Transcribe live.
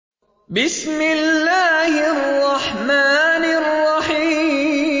بسم اللہ الرحمن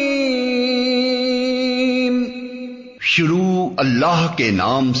الرحیم۔ شروع اللہ کے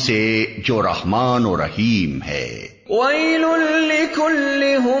نام سے جو رحمان و رحیم ہے۔ ویل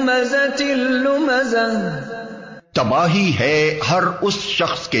لکل ہمزۃ لمزہ۔ تباہی ہے ہر اس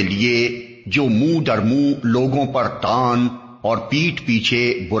شخص کے لیے جو منہ در منہ لوگوں پر تان اور پیٹھ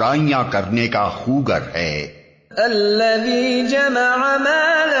پیچھے برائیاں کرنے کا خوگر ہے۔ الذی جمع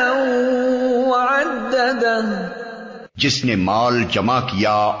مالا وعددہ۔ جس نے مال جمع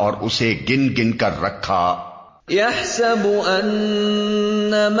کیا اور اسے گن گن کر رکھا۔ یحسب ان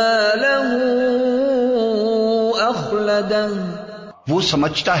مالہ اخلدہ۔ وہ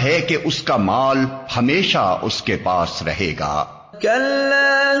سمجھتا ہے کہ اس کا مال ہمیشہ اس کے پاس رہے گا۔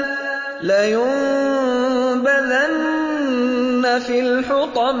 کلا لینبذن فی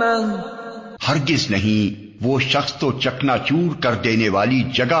الحطمہ۔ ہرگز نہیں، وہ شخص تو چکنا چور کر دینے والی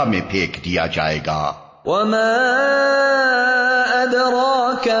جگہ میں پھینک دیا جائے گا۔ وما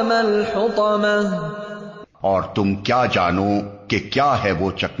ادراک ما الحطمہ۔ اور تم کیا جانو کہ کیا ہے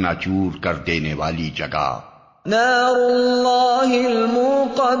وہ چکنا چور کر دینے والی جگہ؟ نار اللہ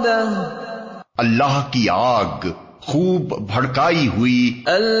الموقدہ۔ اللہ کی آگ خوب بھڑکائی ہوئی،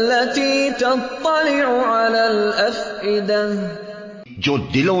 التی تطلع علی الافئدہ۔ جو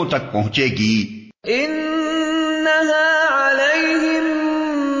دلوں تک پہنچے گی۔ انہا علیہم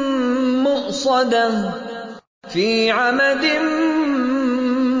مؤصدہ فی عمد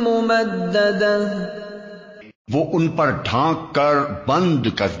ممددہ۔ وہ ان پر ڈھانک کر بند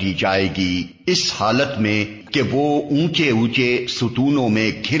کر دی جائے گی، اس حالت میں کہ وہ اونچے اونچے ستونوں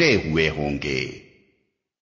میں گھرے ہوئے ہوں گے۔